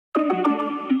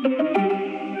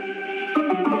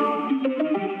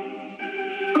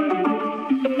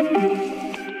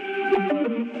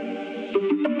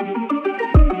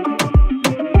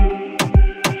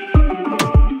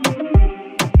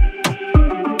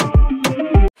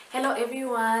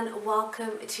everyone,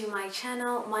 welcome to my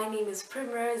channel. My name is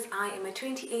Primrose. I am a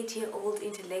 28-year-old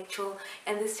intellectual,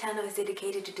 and this channel is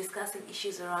dedicated to discussing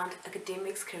issues around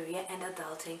academics, career and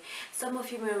adulting. Some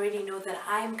of you may already know that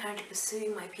I am currently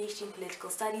pursuing my PhD in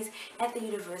political studies at the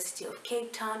University of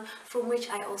Cape Town, from which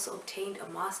I also obtained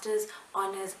a master's,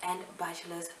 honors and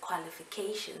bachelor's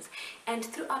qualifications. And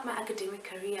throughout my academic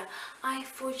career, I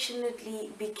fortunately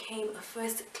became a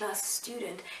first-class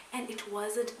student, and it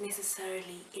wasn't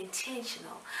necessarily intentional.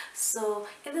 So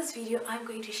in this video, I'm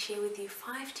going to share with you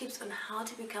 5 tips on how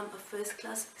to become a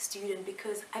first-class student,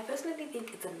 because I personally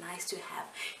think it's a nice to have.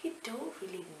 You don't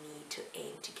really need to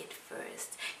aim to get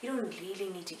first. You don't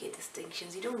really need to get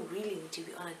distinctions. You don't really need to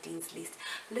be on a dean's list.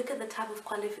 Look at the type of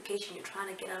qualification you're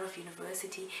trying to get out of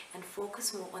university and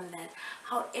focus more on that.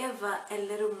 However, a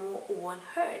little more won't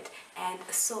hurt. And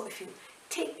so if you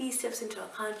take these steps into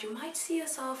account, you might see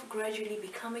yourself gradually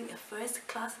becoming a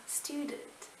first-class student.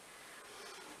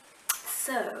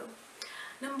 So,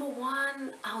 number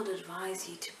 1, I would advise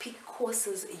you to pick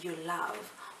courses you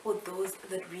love, or those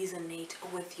that resonate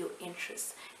with your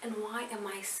interests. And why am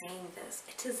I saying this?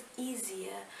 It is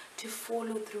easier to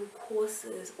follow through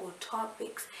courses or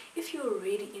topics if you're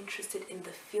already interested in the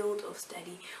field of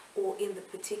study or in the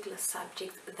particular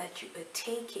subject that you are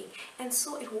taking, and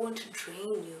so it won't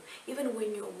drain you. Even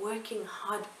when you're working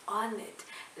hard on it,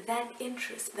 that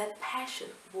interest, that passion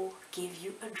will give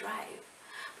you a drive.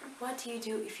 But what do you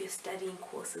do if you're studying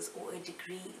courses or a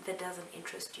degree that doesn't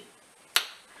interest you?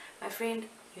 My friend,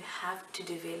 you have to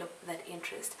develop that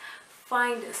interest.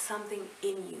 Find something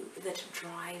in you that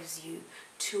drives you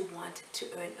to want to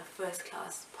earn a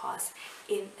first-class pass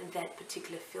in that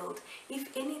particular field.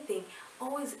 If anything,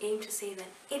 always aim to say that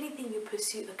anything you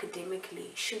pursue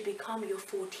academically should become your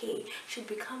forte, should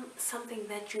become something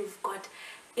that you've got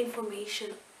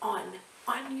information on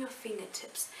your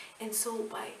fingertips. And so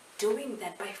by doing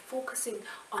that, by focusing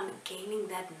on gaining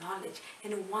that knowledge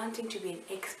and wanting to be an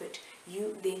expert,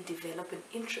 you then develop an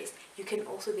interest. You can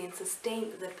also then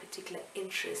sustain that particular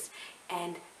interest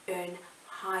and earn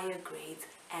higher grades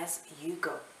as you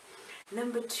go.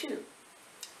 Number 2,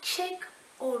 check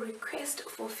or request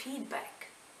for feedback.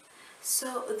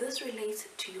 So this relates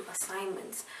to your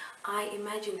assignments. I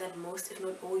imagine that most, if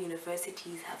not all,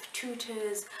 universities have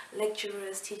tutors,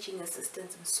 lecturers, teaching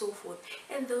assistants and so forth,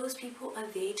 and those people are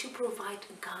there to provide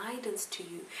guidance to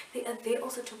you. They are there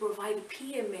also to provide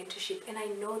peer mentorship, and I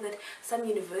know that some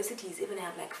universities even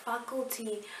have like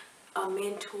faculty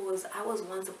mentors. I was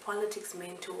once a politics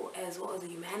mentor, as well as a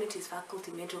humanities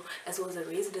faculty mentor, as well as a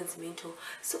residence mentor.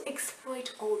 So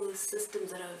exploit all those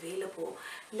systems that are available.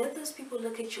 Let those people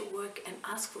look at your work and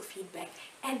ask for feedback,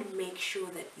 and make sure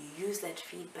that you use that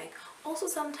feedback. Also,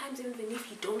 sometimes even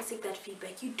if you don't seek that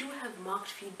feedback, you do have marked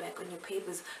feedback on your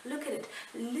papers. Look at it.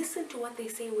 Listen to what they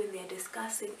say when they're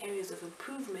discussing areas of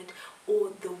improvement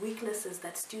or the weaknesses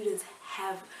that students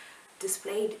have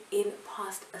displayed in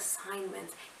past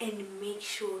assignments, and make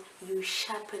sure you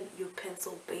sharpen your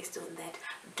pencil based on that.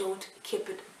 Don't keep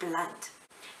it blunt.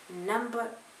 Number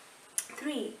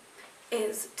 3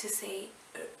 is to say,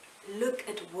 look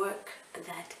at work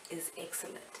that is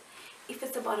excellent. If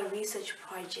it's about a research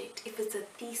project, if it's a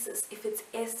thesis, if it's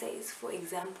essays, for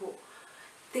example,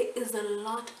 there is a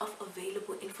lot of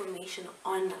available information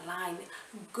online,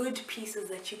 good pieces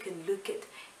that you can look at,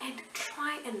 and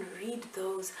try and read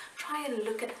those. Try and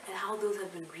look at how those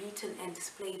have been written and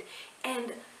displayed,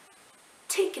 and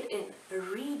take it in,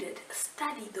 read it,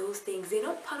 study those things. They're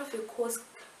not part of your course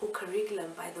or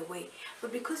curriculum, by the way,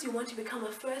 but because you want to become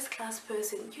a first-class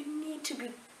person, you need to be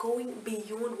going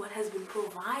beyond what has been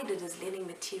provided as learning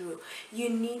material. You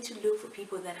need to look for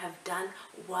people that have done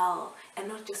well, and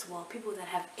not just well, people that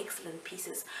have excellent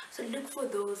pieces. So look for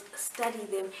those, study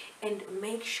them, and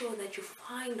make sure that you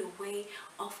find a way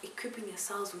of equipping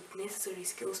yourselves with necessary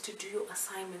skills to do your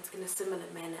assignments in a similar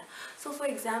manner. So for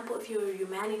example, if you're a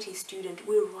humanities student,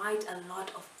 we write a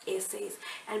lot of essays,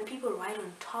 and people write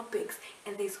on topics,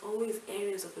 and there's always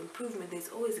areas of improvement, there's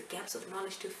always gaps of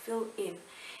knowledge to fill in.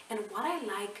 And what I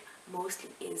like mostly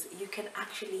is you can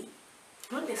actually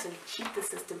not necessarily cheat the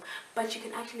system, but you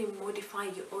can actually modify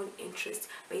your own interests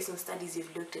based on studies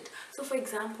you've looked at. So for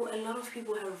example, a lot of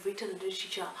people have written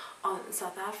literature on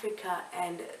South Africa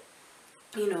and,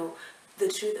 you know, the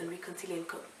Truth and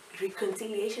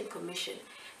Reconciliation Commission.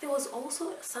 There was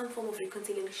also some form of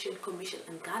reconciliation commission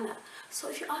in Ghana. So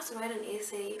if you asked to write an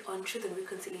essay on truth and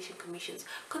reconciliation commissions,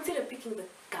 consider picking the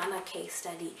Ghana case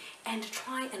study and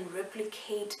try and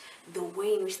replicate the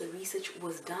way in which the research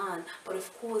was done, but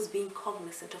of course being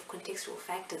cognizant of contextual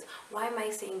factors. Why am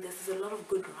I saying this? There's a lot of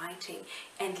good writing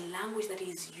and language that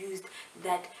is used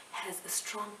that has a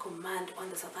strong command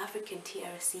on the South African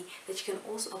TRC that you can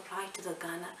also apply to the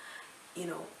Ghana,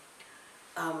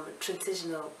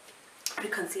 transitional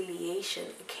reconciliation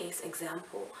case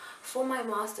example. For my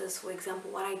master's, for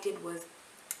example, what I did was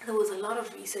there was a lot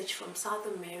of research from South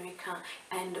America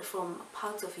and from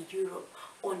parts of Europe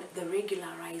on the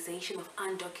regularization of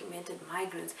undocumented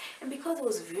migrants, and because there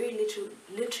was very little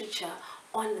literature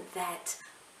on that,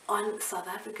 on South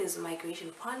Africa's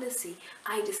migration policy,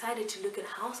 I decided to look at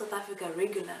how South Africa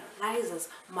regularizes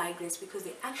migrants, because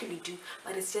they actually do,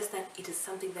 but it's just that it is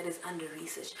something that is under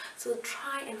research. So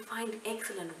try and find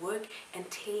excellent work and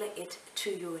tailor it to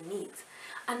your needs.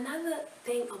 Another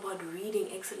thing about reading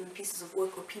excellent pieces of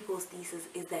work or people's thesis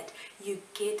is that you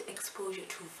get exposure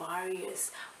to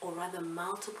various, or rather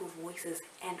multiple voices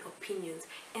and opinions,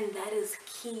 and that is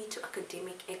key to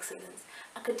academic excellence.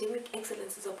 Academic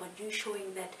excellence is about you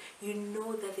showing that you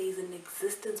know that there is an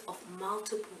existence of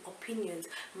multiple opinions,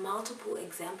 multiple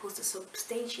examples to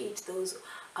substantiate those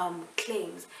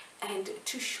claims, and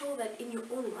to show that in your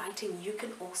own writing you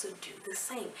can also do the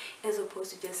same, as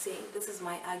opposed to just saying this is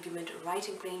my argument,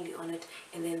 writing plainly on it,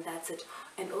 and then that's it.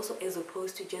 And also as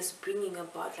opposed to just bringing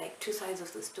about like two sides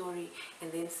of the story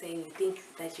and then saying you think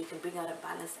that you can bring out a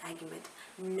balanced argument.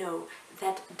 No,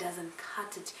 that doesn't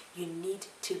cut it. You need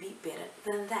to be better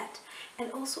than that.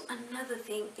 And also another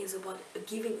thing is about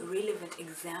giving relevant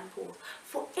examples.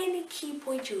 For any key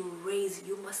point you raise,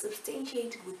 you must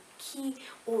substantiate it with key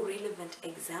or relevant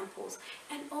examples.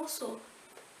 And also,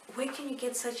 where can you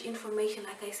get such information?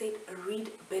 Like I said,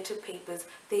 read better papers.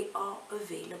 They are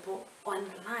available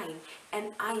online,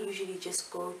 and I usually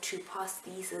just go to past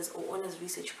thesis or honors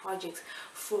research projects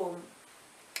from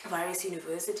various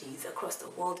universities across the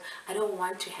world. I don't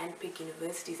want to handpick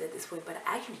universities at this point, but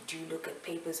I actually do look at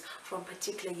papers from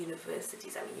particular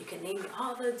universities. I mean, you can name your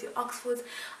Harvards, your Oxfords.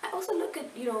 I also look at,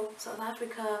 South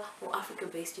Africa or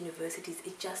Africa-based universities.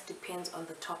 It just depends on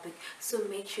the topic, so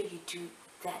make sure you do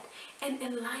that. And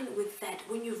in line with that,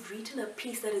 when you've written a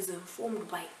piece that is informed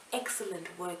by excellent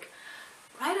work,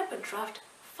 write up a draft.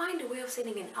 Find a way of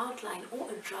sending an outline or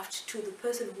a draft to the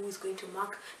person who is going to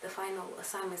mark the final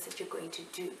assignments that you're going to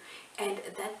do, and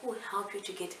that will help you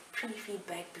to get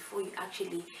pre-feedback before you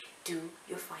actually do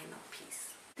your final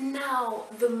piece. Now,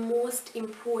 the most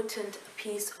important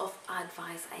piece of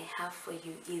advice I have for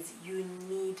you is you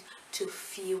need to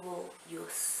fuel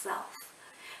yourself.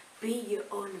 Be your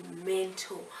own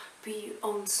mentor, be your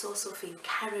own source of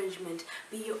encouragement,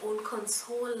 be your own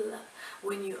consoler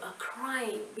when you are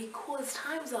crying, because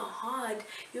times are hard.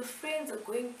 Your friends are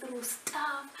going through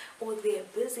stuff, or they're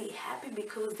busy happy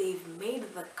because they've made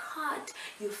the cut.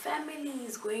 Your family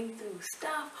is going through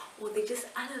stuff, or they're just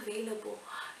unavailable.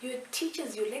 Your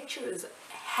teachers, your lecturers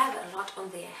have a lot on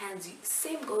their hands.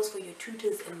 Same goes for your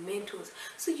tutors and mentors.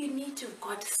 So you need to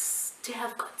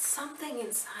have got something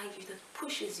inside you that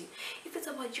pushes you. If it's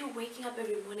about you waking up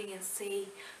every morning and say,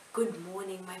 "Good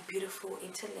morning, my beautiful,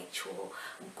 intellectual,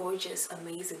 gorgeous,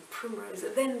 amazing primrose,"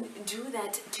 then do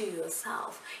that to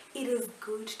yourself. It is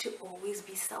good to always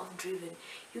be self-driven.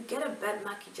 You get a bad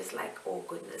mark, you're just like, "Oh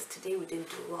goodness, today we didn't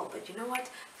do well." But you know what?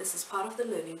 This is part of the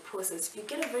learning process. You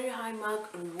get a very high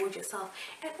mark, reward yourself.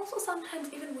 And also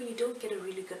sometimes, even when you don't get a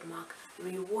really good mark,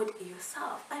 reward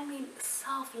yourself. I mean,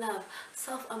 self-love,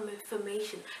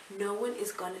 self-affirmation. No one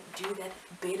is going to do that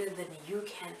better than you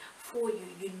can for you.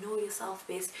 You know yourself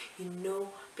best. You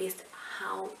know best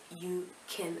how you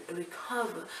can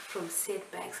recover from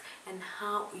setbacks and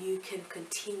how you can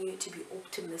continue to be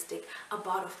optimistic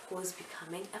about, of course,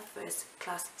 becoming a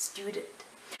first-class student.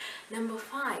 Number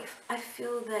 5, I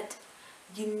feel that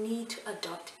you need to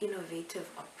adopt innovative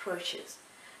approaches.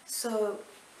 So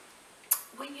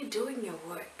when you're doing your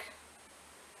work,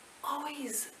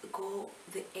 always go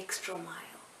the extra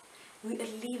mile. We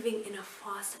are living in a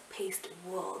fast-paced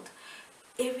world.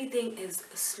 Everything is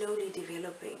slowly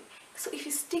developing. So if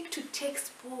you stick to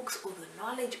textbooks or the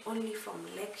knowledge only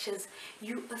from lectures,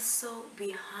 you are so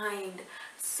behind.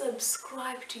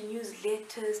 Subscribe to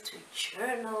newsletters, to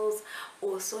journals,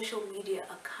 or social media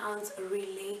accounts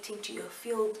relating to your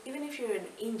field. Even if you're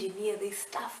an engineer, there's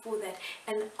stuff for that.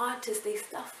 An artist, there's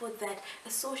stuff for that.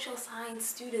 A social science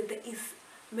student, there is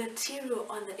material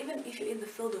on that. Even if you're in the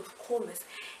field of commerce,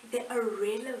 there are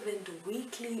relevant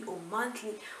weekly or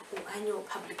monthly or annual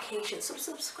publications. So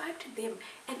subscribe to them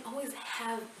and always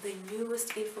have the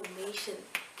newest information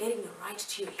getting right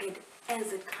to your head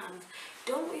as it comes.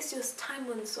 Don't waste your time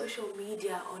on social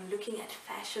media on looking at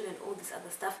fashion and all this other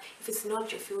stuff if it's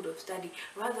not your field of study.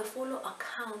 Rather, follow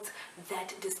accounts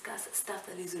that discuss stuff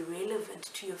that is relevant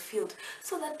to your field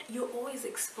so that you're always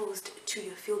exposed to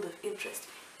your field of interest.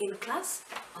 In class,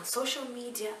 on social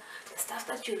media, the stuff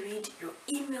that you read, your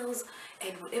emails,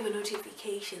 and whatever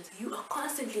notifications, you are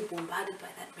constantly bombarded by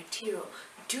that material.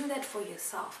 Do that for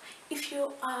yourself. If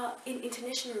you are in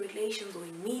international relations or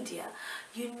in media,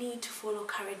 you need to follow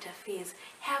current affairs.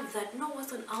 Have that. Know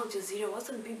what's on Al Jazeera, what's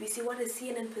on BBC, what is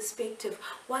CNN Perspective,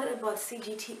 what about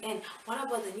CGTN, what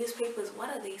about the newspapers, what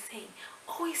are they saying?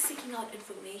 Always seeking out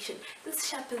information. This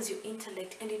sharpens your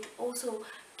intellect and it also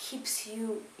keeps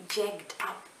you jagged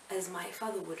up, as my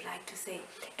father would like to say.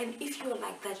 And if you're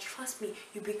like that, trust me,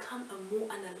 you become a more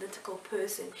analytical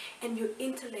person and your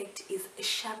intellect is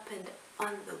sharpened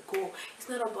on the go. It's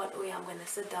not about, oh yeah, I'm going to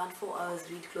sit down 4 hours,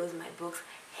 read, close my books.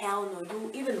 Hell no.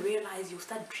 You even realize you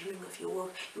start dreaming of your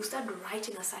work. You start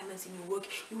writing assignments in your work.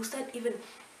 You start even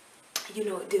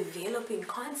developing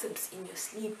concepts in your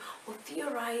sleep or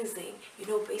theorizing,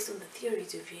 based on the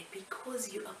theories you've read,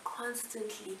 because you are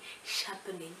constantly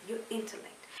sharpening your intellect.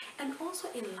 And also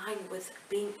in line with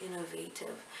being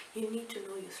innovative, you need to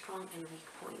know your strong and weak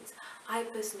points. I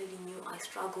personally knew I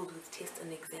struggled with tests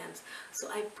and exams, so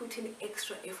I put in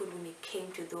extra effort when it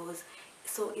came to those.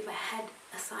 So if I had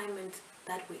assignments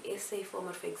that were essay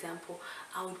format, for example,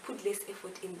 I would put less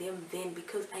effort in them then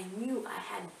because I knew I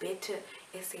had better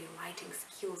essay writing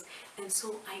skills, and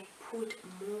so I put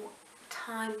more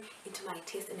time into my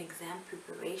test and exam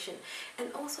preparation.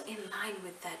 And also in line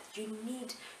with that, you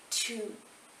need to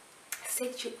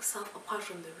set yourself apart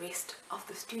from the rest of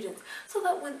the students so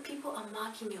that when people are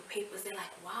marking your papers, they're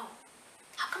like, wow,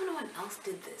 how come no one else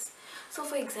did this? So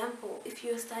for example, if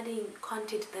you're studying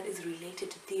content that is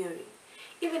related to theory,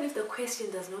 even if the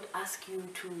question does not ask you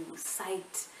to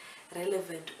cite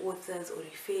relevant authors or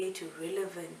refer to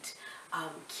relevant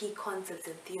key concepts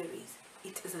and theories,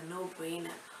 it is a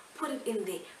no-brainer. Put it in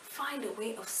there. Find a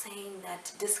way of saying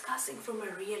that, discussing from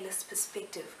a realist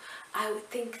perspective. I would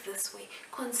think this way.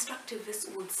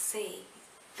 Constructivists would say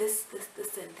this,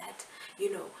 and that.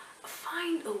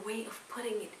 Find a way of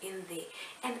putting it in there.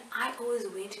 And I always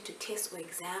went into tests or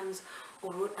exams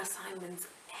or wrote assignments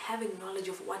having knowledge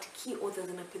of what key authors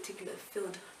in a particular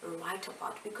field write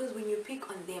about, because when you pick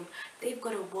on them, they've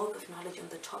got a wealth of knowledge on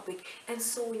the topic, and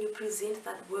so when you present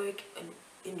that work and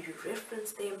you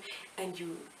reference them and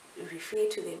you refer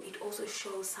to them, it also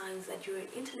shows signs that you're an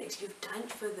intellect, you've done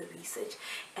further research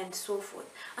and so forth.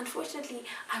 Unfortunately,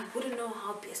 I wouldn't know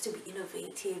how best to be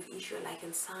innovative if you're like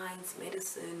in science,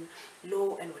 medicine,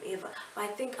 law and whatever, but I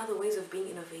think other ways of being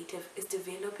innovative is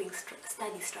developing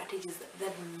study strategies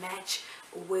that match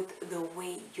with the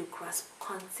way you grasp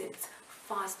concepts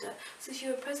faster. So if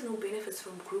you're a person who benefits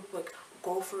from group work,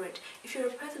 go for it. If you're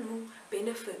a person who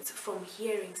benefits from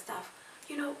hearing stuff,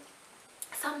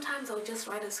 sometimes I'll just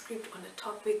write a script on a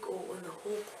topic or on the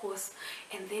whole course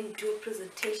and then do a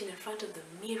presentation in front of the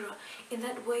mirror. In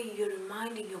that way, you're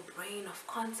reminding your brain of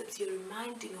concepts, you're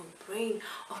reminding your brain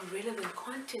of relevant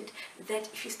content that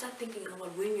if you start thinking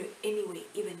about when you're anyway,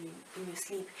 even in your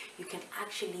sleep, you can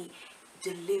actually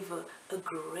deliver a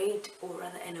great, or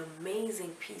rather an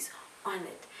amazing piece on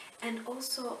it. And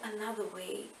also another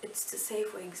way, it's to say,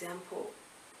 for example,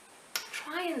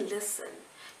 try and listen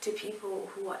to people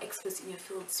who are experts in your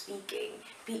field speaking,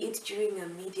 be it during a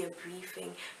media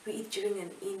briefing, be it during an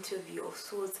interview of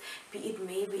sorts, be it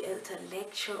maybe at a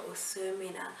lecture or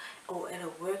seminar or at a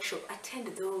workshop. Attend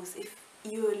those. If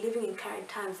you're living in current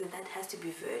times, then that has to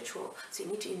be virtual, so you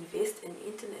need to invest in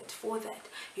internet for that,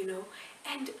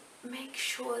 and make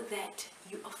sure that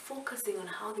you are focusing on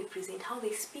how they present, how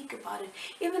they speak about it.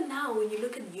 Even now, when you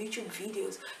look at YouTube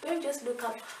videos, don't just look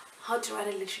up how to write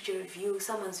a literature review,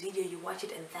 someone's video, you watch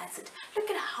it and that's it.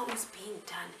 Look at how it's being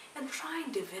done and try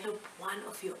and develop one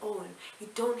of your own. You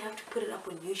don't have to put it up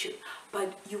on YouTube,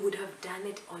 but you would have done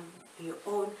it on your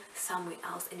own somewhere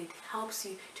else, and it helps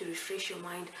you to refresh your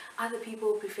mind. Other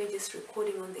people prefer just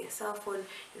recording on their cell phone,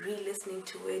 re-listening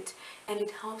to it, and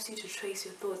it helps you to trace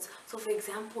your thoughts. So for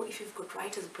example, if you've got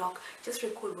writer's block, just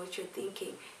record what you're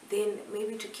thinking. Then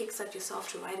maybe to kickstart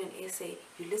yourself to write an essay,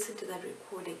 you listen to that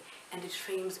recording and it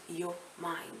frames your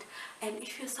mind. And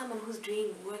if you're someone who's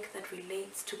doing work that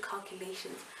relates to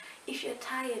calculations, if you're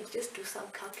tired, just do some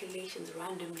calculations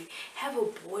randomly. Have a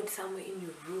board somewhere in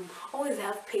your room. Always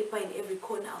have paper in every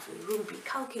corner of your room. Be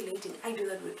calculating. I do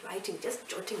that with writing, just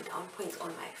jotting down points on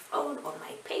my phone, on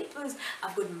my papers.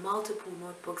 I've got multiple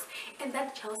notebooks, and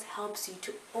that just helps you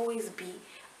to always be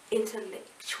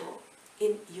intellectual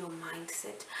in your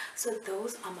mindset. So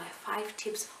those are my 5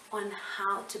 tips on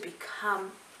how to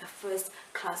become a first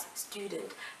class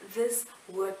student. This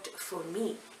worked for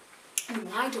me. And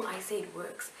why do I say it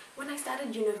works? When I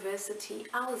started university,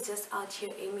 I was just out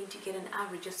here aiming to get an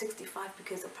average of 65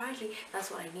 because apparently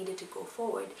that's what I needed to go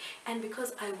forward. And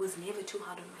because I was never too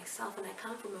hard on myself, and I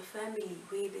come from a family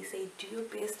where they say do your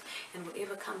best and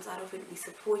whatever comes out of it, we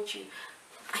support you,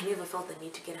 I never felt the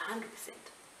need to get 100%.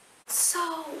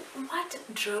 So what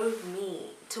drove me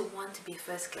to want to be a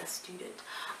first class student?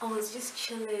 I was just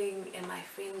chilling in my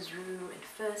friend's room in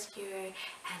first year,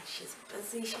 and she's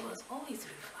busy. She was always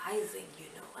revising, you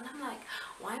know. And I'm like,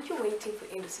 why aren't you waiting for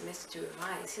end of semester to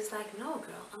revise? She's like, no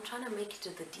girl, I'm trying to make it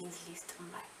to the dean's list. I'm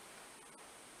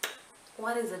like,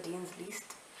 what is a dean's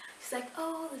list? She's like,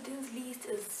 oh, the dean's list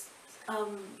is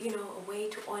you know, a way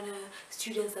to honor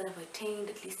students that have attained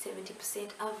at least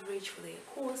 70% average for their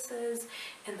courses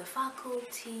in the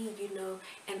faculty, you know,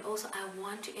 and also I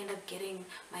want to end up getting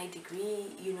my degree,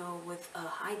 you know, with a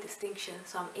high distinction.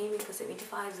 So I'm aiming for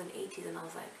 75s and 80s, and I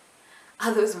was like,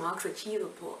 are those marks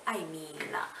achievable? I mean,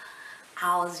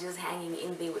 I was just hanging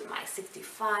in there with my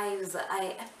 65s.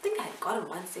 I think I had gotten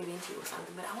 170 or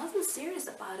something, but I wasn't serious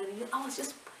about it. I was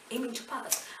just aiming to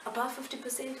pass. Above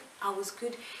 50%, I was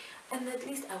good. And at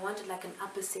least I wanted like an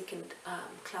upper second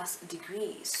class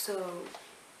degree. So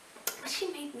she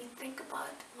made me think about,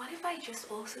 what if I just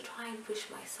also try and push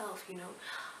myself, you know?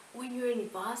 When you're in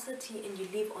varsity and you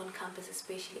live on campus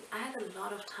especially, I had a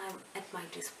lot of time at my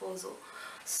disposal.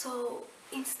 So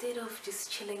instead of just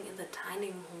chilling in the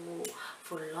dining hall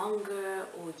for longer,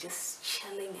 or just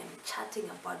chilling and chatting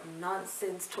about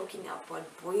nonsense, talking about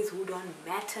boys who don't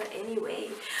matter anyway,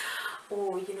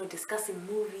 or you know, discussing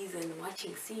movies and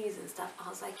watching series and stuff, I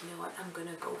was like, you know what, I'm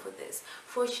gonna go for this.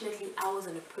 Fortunately, I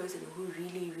wasn't a person who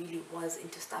really was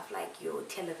into stuff like your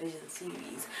television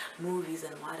series, movies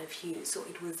and what have you, so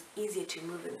it was easier to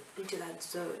move into that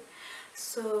zone.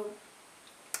 So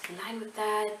in line with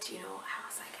that, you know, I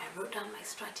was like, I wrote down my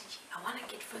strategy. I want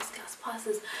to get first class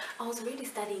passes. I was already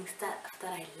studying stuff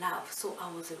that I love, so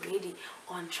I was already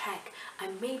on track. I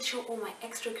made sure all my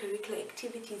extracurricular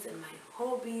activities and my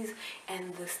hobbies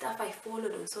and the stuff I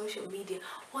followed on social media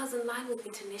was in line with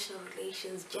international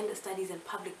relations, gender studies and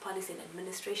public policy and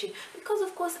administration, because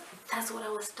of course that's what I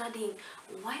was studying.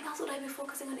 Why else would I be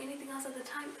focusing on anything else at the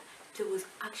time? There was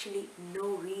actually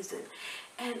no reason.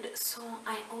 And so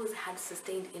I always had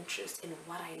sustained interest in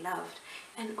what I loved,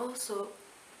 and also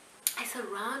I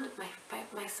surrounded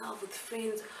myself with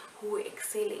friends who were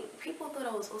excelling. People thought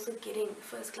I was also getting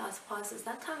first class passes.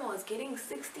 That time I was getting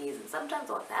 60s, and sometimes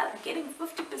I was getting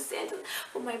 50%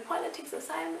 for my politics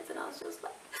assignments, and I was just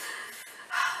like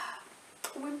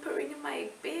whimpering in my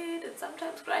bed and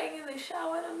sometimes crying in the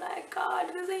shower, and I'm like, God,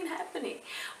 this ain't happening.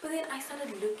 But then I started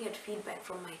looking at feedback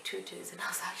from my tutors, and I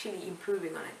was actually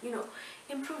improving on it. You know,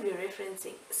 improve your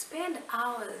referencing. Spend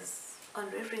hours on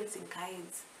referencing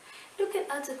guides. Look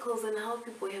at articles and how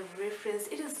people have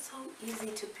referenced. It is so easy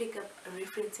to pick up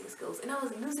referencing skills, and I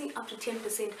was losing up to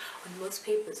 10% on most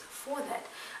papers for that.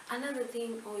 Another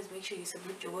thing, always make sure you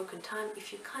submit your work on time.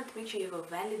 If you can't, make sure you have a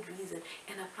valid reason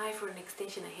and apply for an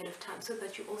extension ahead of time, so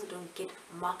that you also don't get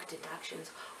mark deductions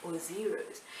or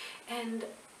zeros. And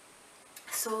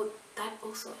so that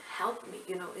also helped me,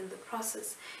 you know, in the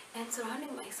process. And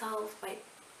surrounding myself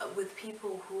with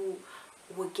people who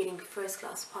were getting first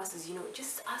class passes, you know,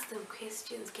 just ask them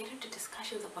questions, get into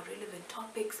discussions about relevant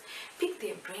topics, pick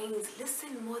their brains,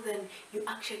 listen more than you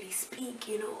actually speak.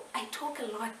 You know, I talk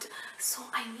a lot, so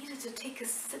I needed to take a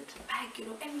sit back, you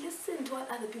know, and listen to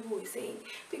what other people were saying,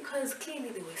 because clearly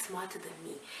they were smarter than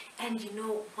me. And you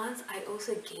know, once I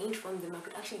also gained from them, I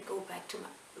could actually go back to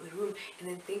my room and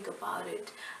then think about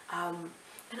it.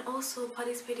 And also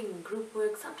participating in group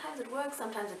work. Sometimes it works,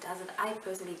 sometimes it doesn't. I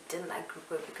personally didn't like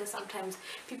group work because sometimes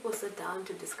people sit down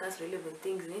to discuss relevant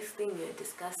things. Next thing you're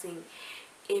discussing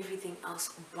everything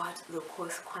else but the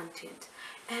course content.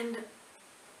 And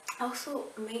also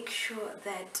make sure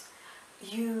that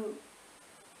you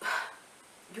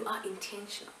are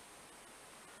intentional.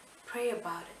 Pray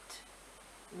about it.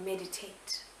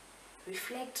 Meditate.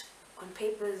 Reflect on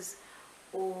papers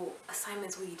or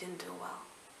assignments where you didn't do well.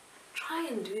 Try try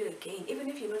and do it again, even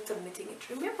if you're not submitting it.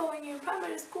 Remember when you're in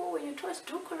primary school, when you're taught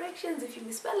to do corrections, if you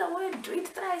misspell a word, do it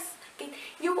thrice. Okay,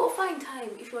 you will find time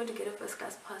if you want to get a first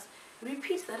class pass.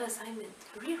 Repeat that assignment,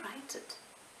 rewrite it.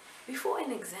 Before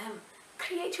an exam,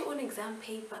 create your own exam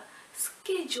paper,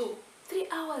 schedule 3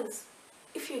 hours.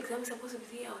 If your exam is supposed to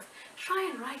be 3 hours, try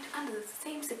and write under the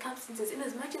same circumstances, in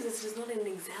as much as it is not an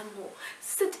exam hall.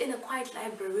 Sit in a quiet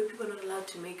library where people are not allowed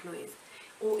to make noise,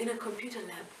 or in a computer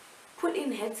lab. Put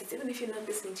in headsets even if you're not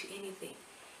listening to anything,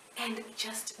 and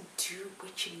just do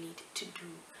what you need to do.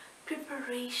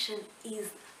 Preparation is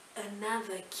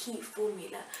another key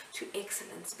formula to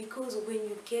excellence, because when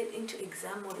you get into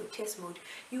exam mode or test mode,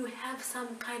 you have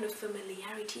some kind of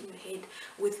familiarity in your head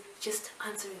with just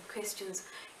answering questions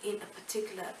in a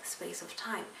particular space of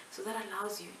time. So that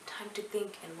allows you time to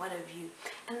think and what have you.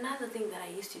 Another thing that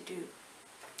I used to do,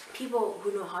 people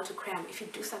who know how to cram, if you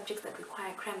do subjects that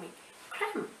require cramming,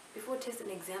 cram before tests and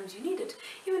exams. You need it.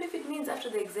 Even if it means after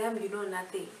the exam you know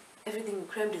nothing, everything you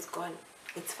crammed is gone,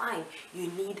 it's fine. You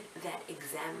need that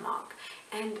exam mark.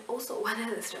 And also, one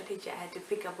other strategy I had to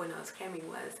pick up when I was cramming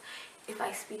was, if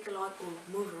I speak a lot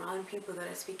or move around people that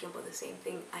are speaking about the same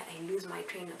thing, I lose my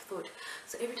train of thought.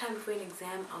 So every time before an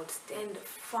exam, I would stand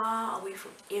far away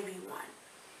from everyone.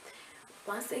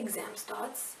 Once the exam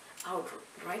starts, I would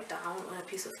write down on a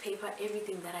piece of paper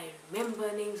everything that I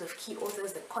remember, names of key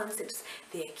authors, the concepts,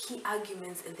 their key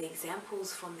arguments, and the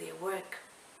examples from their work.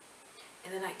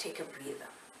 And then I take a breather.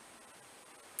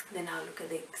 Then I'll look at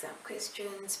the exam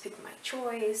questions, pick my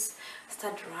choice,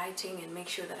 start writing, and make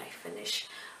sure that I finish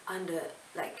under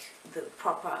like the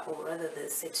proper, or rather the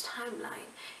set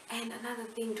timeline. And another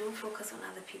thing, don't focus on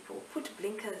other people. Put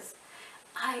blinkers.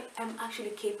 I am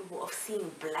actually capable of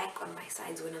seeing black on my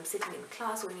sides when I'm sitting in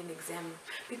class or in an exam,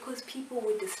 because people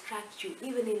will distract you.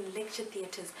 Even in lecture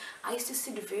theaters, I used to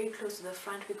sit very close to the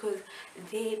front, because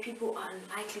there people are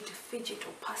unlikely to fidget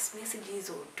or pass messages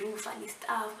or do funny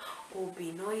stuff or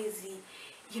be noisy.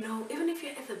 You know, even if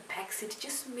you're at the back seat,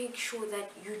 just make sure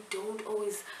that you don't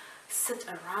always sit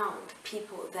around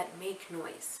people that make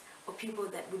noise, or people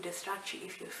that would distract you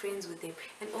if you're friends with them.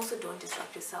 And also, don't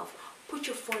distract yourself. Put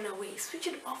your phone away. Switch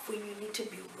it off when you need to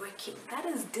be working. That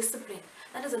is discipline.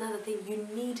 That is another thing. You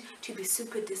need to be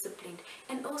super disciplined.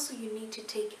 And also, you need to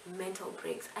take mental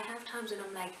breaks. I have times when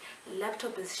I'm like,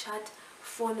 laptop is shut,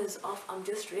 phone is off, I'm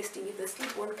just resting. If the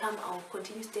sleep won't come, I'll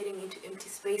continue staring into empty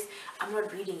space. I'm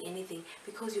not reading anything,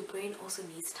 because your brain also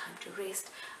needs time to rest.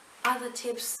 Other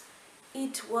tips: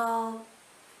 eat well,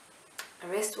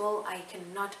 rest well. I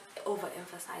cannot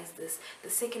overemphasize this. The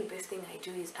second best thing I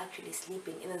do is actually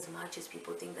sleeping, in as much as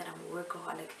people think that I'm a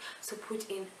workaholic. So put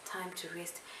in time to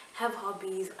rest. Have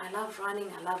hobbies. I love running,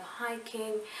 I love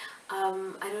hiking.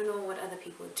 I don't know what other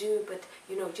people do, but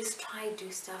you know, just try do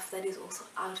stuff that is also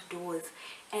outdoors,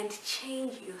 and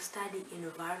change your study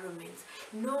environments.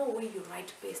 Know where you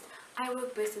write best. I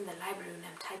work best in the library when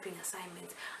I'm typing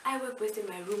assignments. I work best in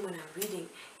my room when I'm reading,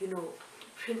 you know,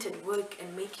 printed work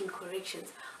and making corrections.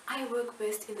 I work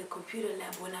best in the computer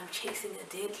lab when I'm chasing a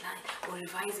deadline or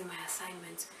revising my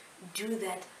assignments. Do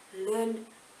that. Learn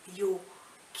your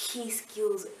key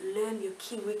skills, learn your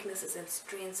key weaknesses and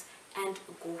strengths, and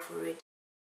go for it.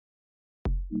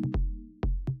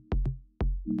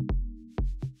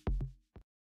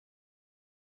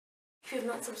 If you have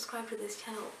not subscribed to this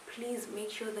channel, please make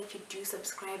sure that you do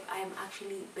subscribe. I am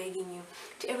actually begging you.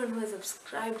 To everyone who has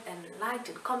subscribed and liked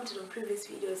and commented on previous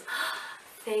videos,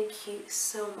 thank you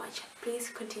so much.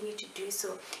 Please continue to do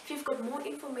so. If you've got more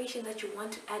information that you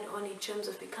want to add on in terms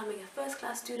of becoming a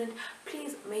first-class student,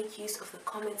 please make use of the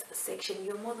comments section.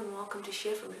 You're more than welcome to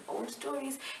share from your own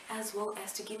stories, as well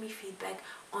as to give me feedback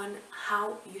on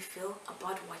how you feel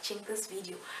about watching this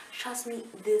video. Trust me,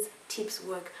 these tips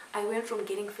work. I went from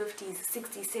getting 50s,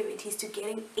 60s, 70s to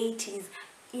getting 80s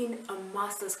in a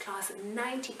master's class,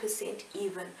 90%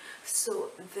 even. So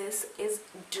this is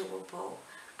doable.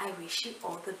 I wish you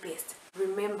all the best.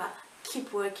 Remember,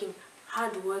 keep working.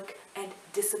 Hard work and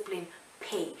discipline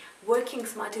pay. Working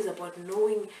smart is about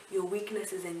knowing your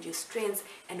weaknesses and your strengths,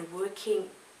 and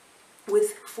working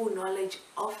with full knowledge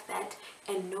of that,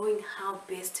 and knowing how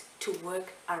best to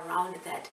work around that.